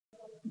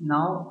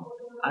Now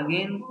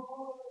again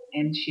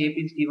n shape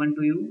is given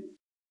to you.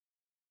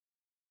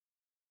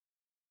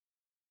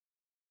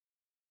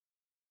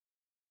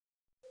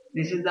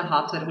 This is the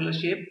half circular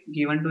shape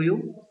given to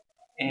you,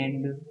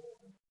 and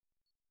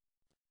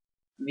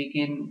we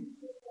can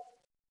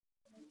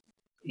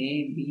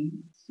A, B,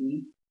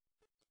 C,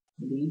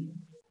 D,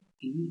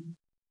 E,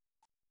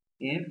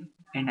 F,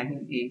 and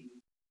again A.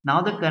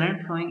 Now the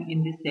current flowing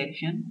in this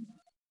section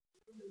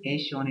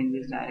is shown in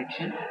this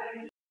direction.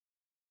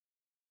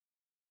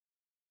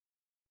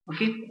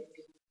 Okay.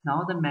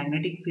 Now the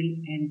magnetic field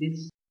in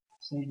this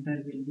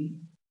center will be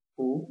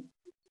O.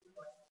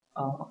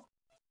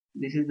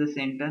 This is the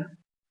center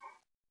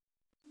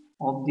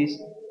of this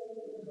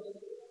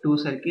two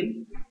circle.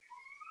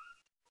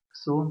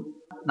 So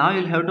now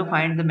you'll have to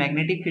find the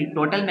magnetic field,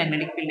 total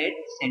magnetic field at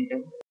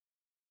center.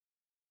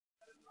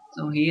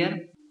 So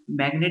here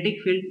magnetic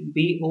field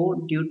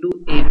BO due to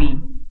AB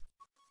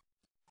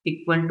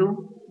equal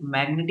to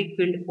magnetic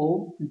field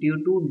O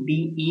due to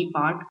DE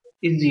part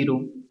is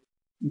 0,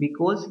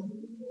 because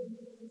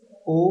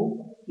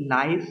O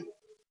lies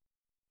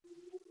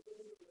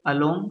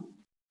along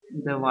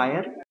the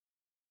wire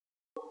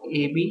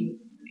AB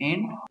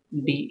and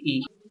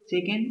DE.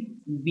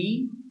 Second,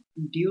 B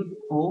due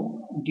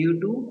O due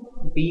to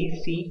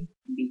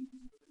BCD.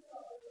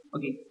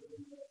 Okay.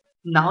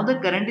 Now the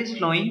current is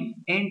flowing,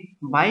 and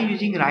by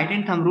using right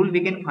hand thumb rule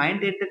we can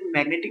find that the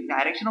magnetic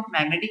direction of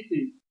magnetic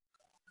field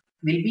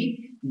will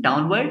be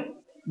downward,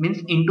 means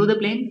into the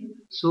plane.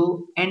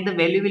 So and the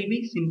value will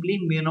be simply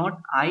mu naught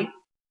I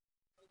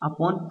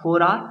upon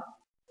 4R,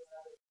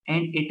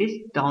 and it is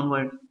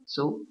downward.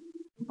 So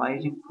by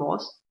using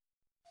cross,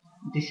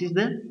 this is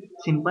the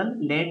simple.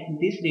 Let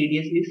this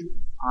radius is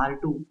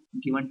R2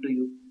 given to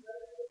you,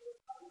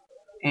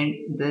 and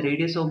the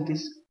radius of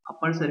this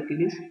upper circle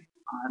is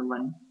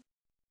R1.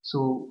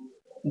 So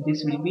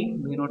this will be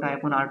mu naught I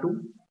upon R2,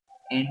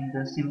 and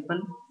the simple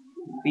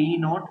B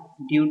naught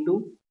due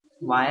to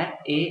wire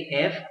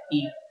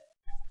AFE.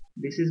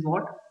 This is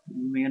what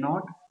mu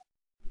naught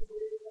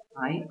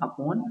I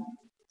upon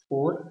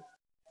 4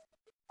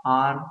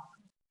 R,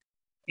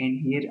 and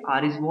here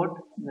R is what,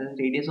 the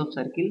radius of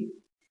circle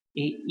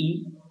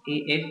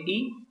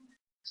AFE.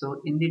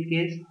 So in this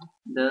case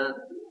the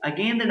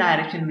again the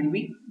direction will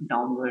be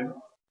downward,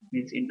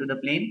 means into the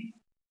plane.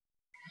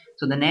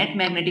 So the net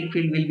magnetic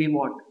field will be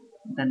what?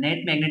 The net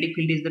magnetic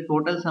field is the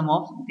total sum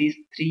of these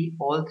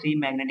all three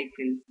magnetic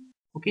fields.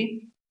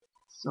 Okay.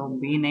 So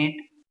B net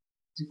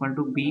is equal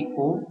to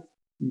BO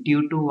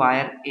due to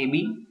wire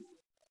AB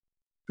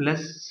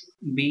plus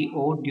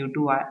BO due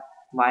to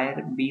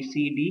wire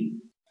BCD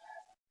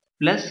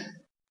plus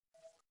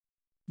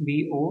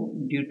BO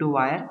due to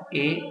wire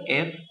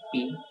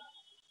AFE.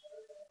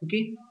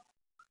 Okay.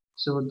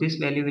 So this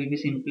value will be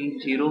simply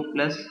 0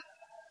 plus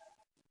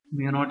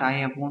mu naught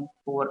I upon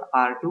 4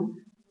 R2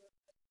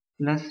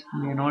 plus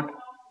mu naught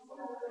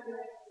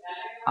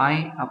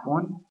I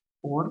upon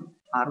 4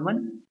 R1.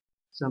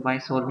 So by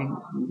solving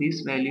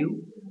this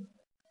value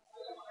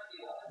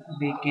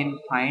we can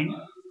find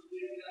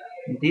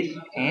this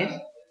as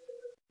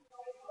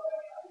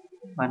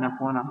 1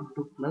 upon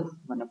R2 plus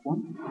 1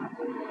 upon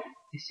R1.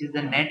 This is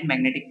the net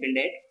magnetic field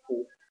at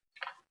O.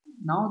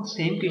 Now the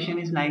same question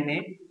is like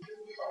that.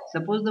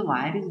 Suppose the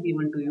wire is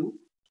given to you,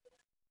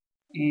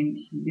 and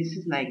this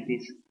is like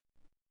this,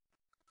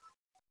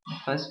 the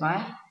first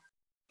wire,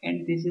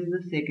 and this is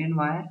the second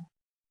wire.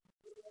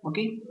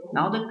 Okay.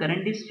 Now the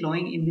current is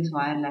flowing in this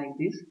wire like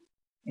this,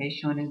 as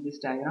shown in this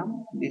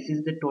diagram. This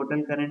is the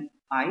total current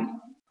I.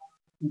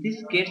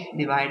 This gets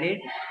divided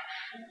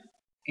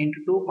into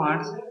two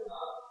parts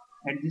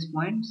at this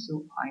point.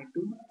 So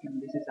I2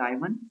 and this is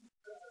I1.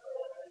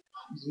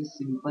 This is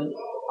simple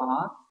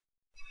R.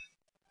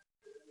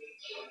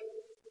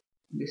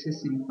 This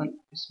is simple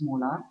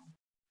small r.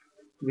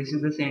 This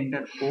is the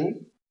center O,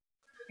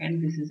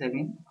 and this is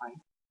again I.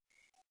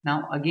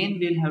 Now again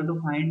we'll have to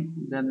find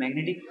the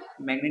magnetic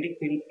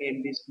field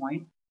at this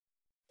point.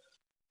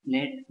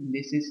 Let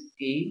this is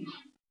A,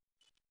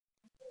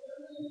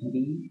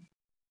 B,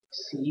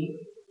 C,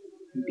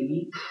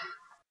 D,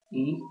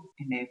 E,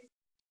 and F.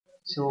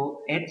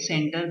 So at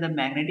center the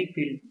magnetic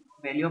field,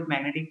 value of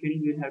magnetic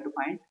field we will have to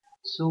find.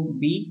 So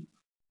B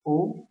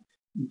O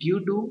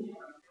due to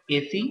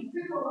AC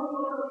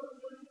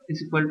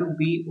is equal to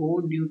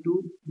BO due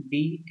to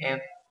DF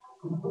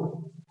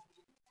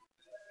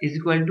is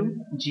equal to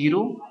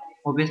 0.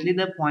 Obviously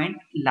the point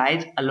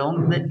lies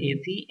along the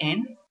AC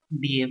and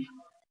DF.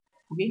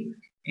 Okay,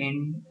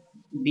 and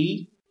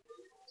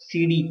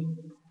CD,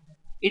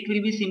 it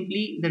will be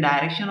simply the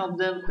direction of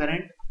the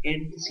current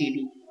at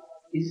CD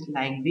is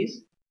like this,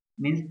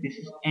 means this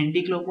is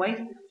anti-clockwise.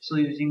 So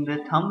using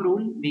the thumb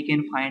rule we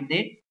can find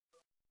that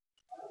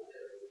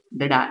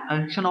the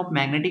direction of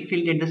magnetic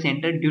field at the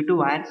center due to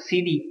wire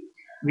CD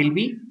will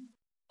be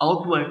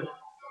outward.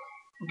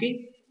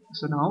 Okay,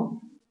 so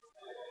now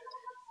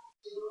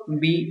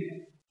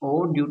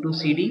BO due to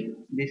CD,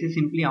 this is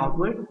simply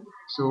outward.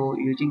 So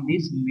using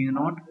this mu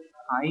naught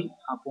I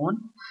upon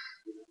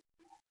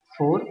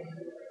 4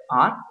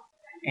 R,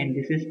 and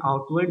this is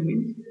outward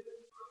means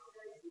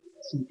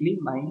simply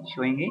by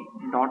showing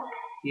a dot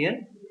here,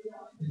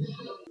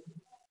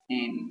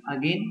 and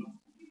again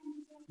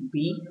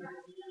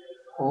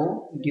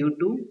BO due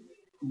to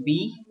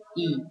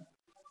BE.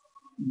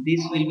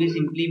 This will be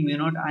simply mu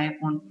naught I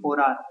upon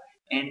 4R,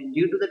 and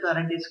due to the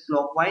current is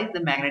clockwise,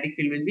 the magnetic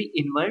field will be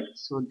inward.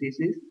 So this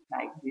is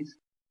like this.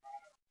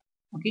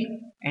 Okay,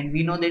 and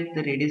we know that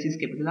the radius is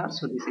capital R.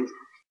 So this is,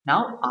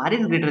 now R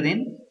is greater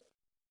than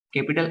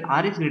capital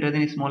R is greater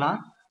than small r.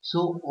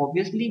 So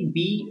obviously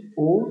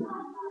BO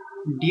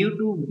due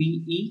to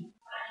BE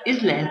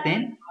is less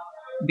than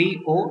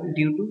BO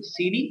due to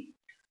CD.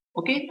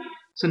 Okay,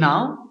 so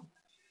now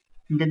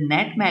the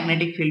net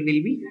magnetic field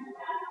will be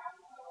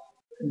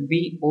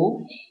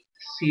BO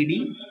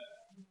CD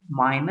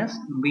minus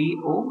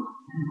BO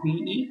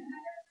BE.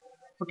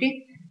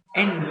 Okay,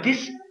 and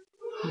this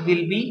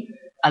will be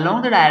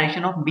along the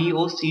direction of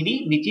BO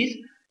CD, which is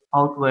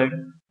outward.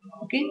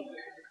 Okay,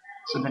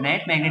 so the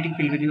net magnetic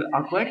field will be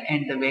outward,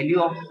 and the value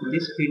of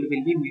this field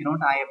will be mu naught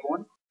I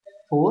upon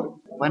 4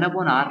 1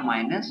 upon R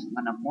minus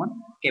 1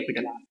 upon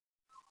capital R.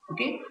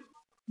 Okay,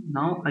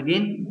 now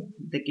again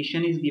the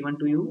question is given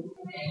to you.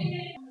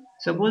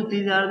 Suppose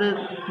these are the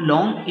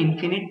long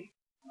infinite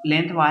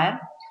length wire,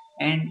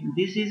 and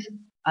this is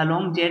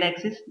along Z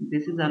axis,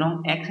 this is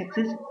along X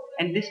axis,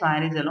 and this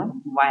wire is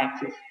along Y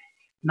axis.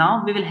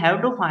 Now we will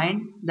have to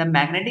find the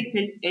magnetic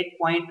field at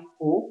point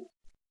O.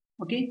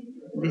 Okay,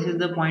 this is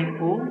the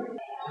point O,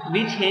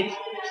 which has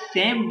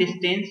same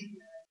distance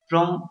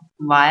from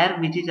wire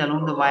which is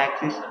along the Y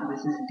axis.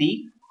 This is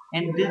D,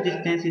 and this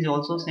distance is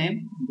also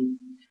same D.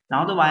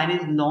 Now the wire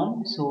is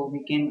long, so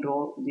we can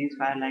draw this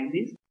wire like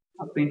this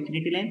up to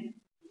infinity length,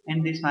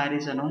 and this wire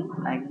is along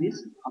like this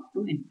up to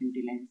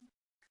infinity length.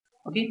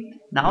 Okay,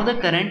 now the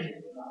current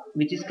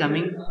which is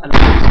coming along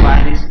this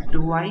wire is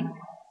 2I.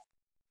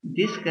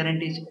 This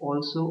current is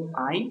also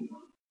I,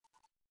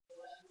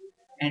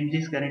 and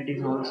this current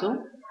is also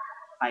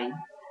I.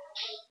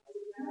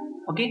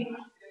 Okay,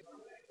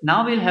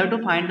 now we'll have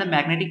to find the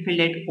magnetic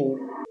field at O.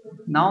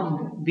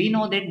 Now we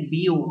know that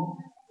BO,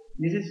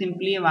 this is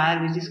simply a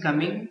wire which is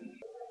coming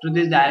to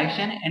this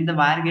direction, and the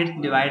wire gets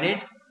divided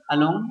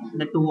along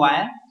the two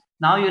wire.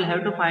 Now you will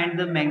have to find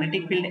the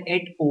magnetic field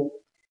at O.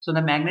 So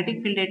the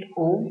magnetic field at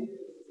O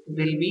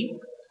will be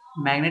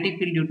magnetic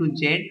field due to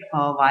Z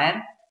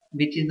wire,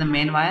 which is the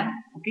main wire.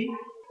 Okay,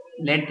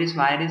 let this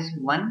wire is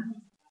 1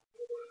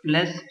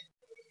 plus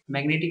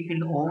magnetic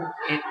field O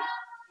at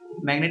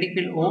magnetic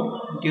field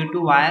O due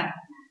to wire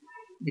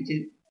which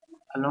is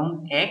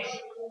along X,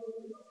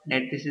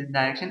 that this is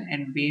direction,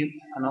 and B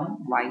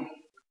along Y.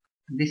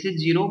 This is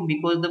 0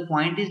 because the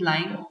point is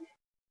lying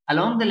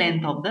along the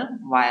length of the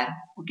wire.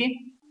 Okay,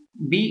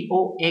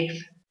 BOX,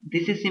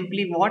 this is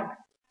simply what?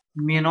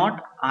 Mu naught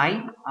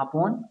I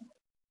upon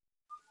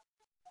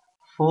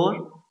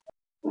 4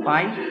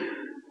 pi,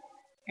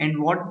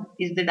 and what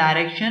is the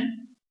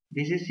direction?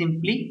 This is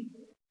simply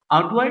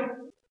outward,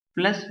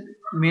 plus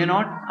mu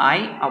naught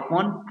I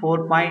upon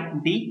 4 pi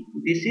D,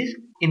 this is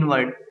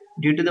inward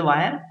due to the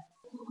wire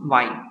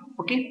Y.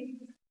 Okay,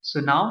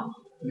 so now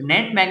the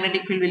net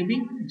magnetic field will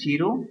be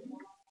 0,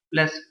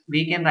 plus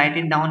we can write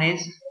it down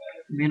as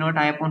mu naught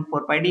I upon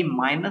 4 pi D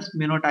minus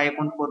mu naught I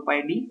upon 4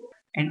 pi D,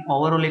 and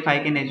overall if I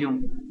can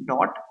assume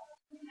dot,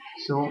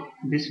 so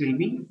this will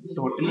be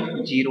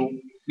totally 0,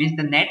 means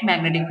the net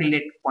magnetic field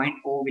at point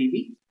O will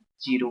be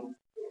 0.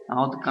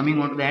 Now coming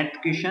on to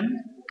that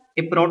question,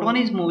 a proton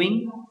is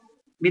moving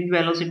with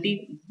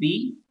velocity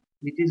v,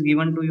 which is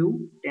given to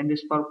you 10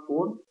 raised to power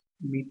 4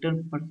 meter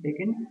per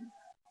second.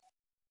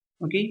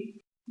 Okay,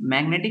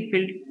 magnetic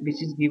field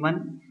which is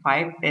given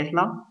 5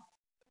 Tesla.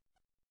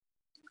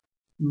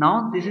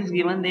 Now this is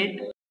given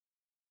that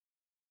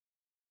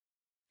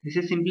this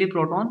is simply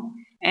proton,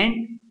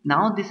 and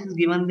now this is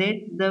given that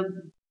the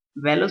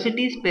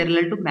velocity is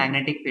parallel to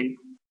magnetic field.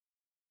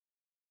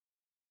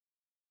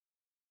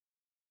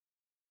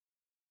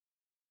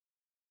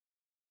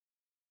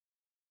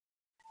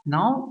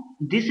 Now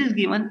this is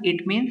given,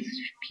 it means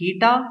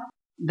theta,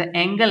 the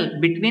angle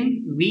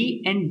between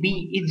V and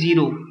B is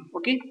 0.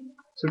 Okay,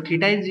 so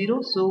theta is 0,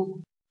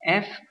 so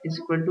F is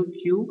equal to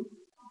Q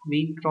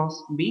V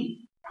cross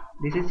B.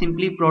 This is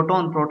simply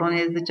proton. Proton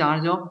has the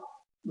charge of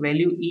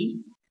value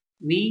E,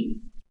 V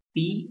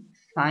P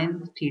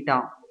sine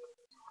theta.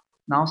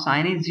 Now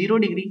sine is 0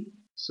 degree,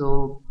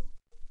 so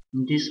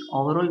this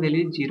overall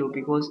value is 0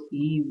 because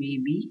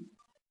EVB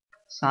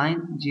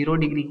sine 0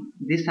 degree.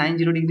 This sine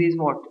 0 degree is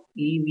what?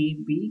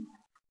 EVB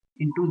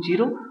into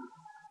 0.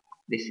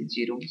 This is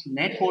 0. So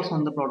net force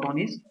on the proton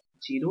is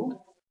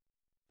 0.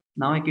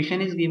 Now a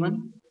question is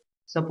given.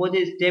 Suppose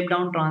a step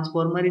down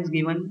transformer is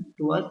given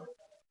to us,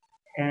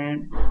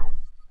 and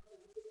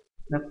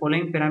the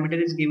following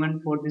parameter is given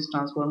for this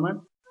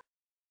transformer.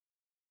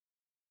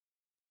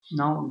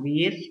 Now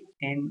Vs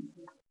and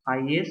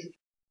Is,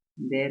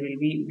 there will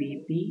be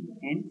Vp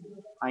and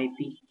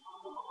Ip.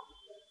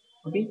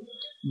 Okay,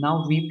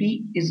 now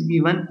Vp is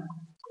given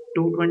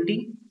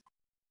 220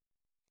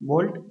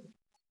 volt,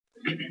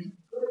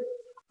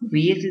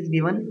 Vs is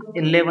given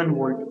 11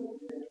 volt.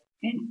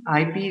 and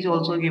IP is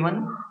also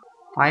given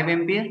 5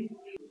 ampere,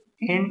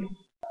 and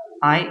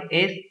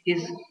IS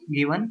is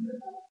given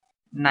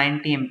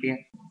 90 ampere.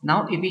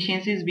 Now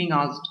efficiency is being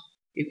asked.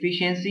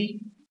 Efficiency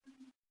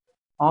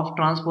of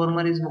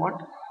transformer is what?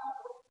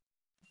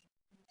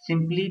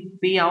 Simply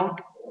P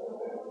out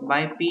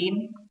by P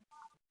in.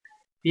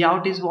 P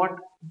out is what?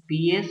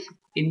 PS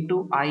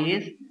into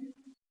IS.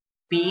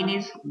 P in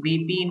is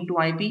VP into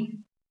IP.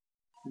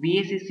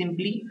 VS is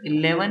simply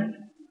 11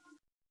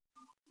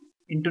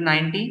 into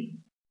 90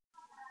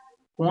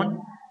 upon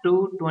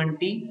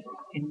 220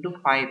 into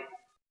 5.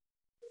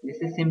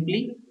 This is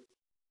simply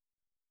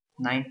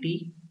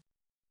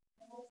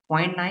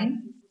 90.9.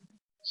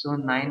 So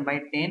 9 by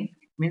 10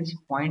 means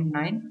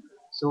 0.9.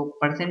 So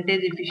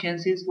percentage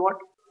efficiency is what?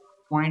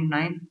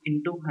 0.9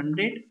 into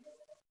 100.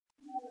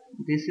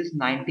 This is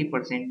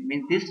 90%.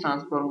 Means this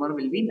transformer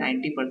will be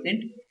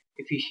 90%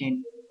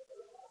 efficient.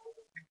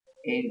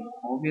 And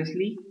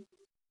obviously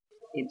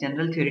a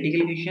general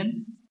theoretical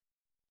question.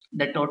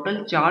 The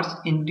total charge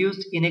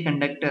induced in a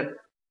conductor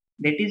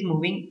that is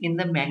moving in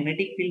the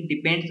magnetic field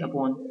depends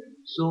upon.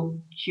 So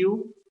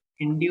Q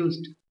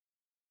induced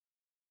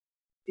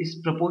is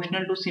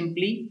proportional to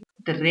simply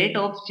the rate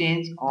of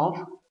change of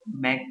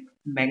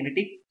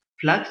magnetic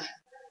flux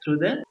through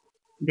the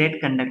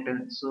that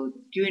conductor. So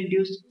Q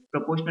induced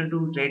proportional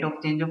to rate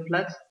of change of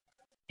flux,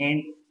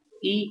 and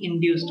E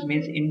induced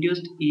means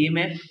induced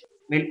EMF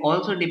will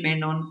also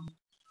depend on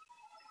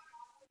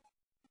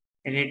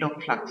rate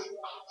of flux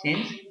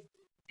change.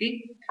 Okay,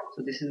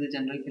 so this is the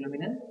general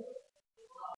phenomenon.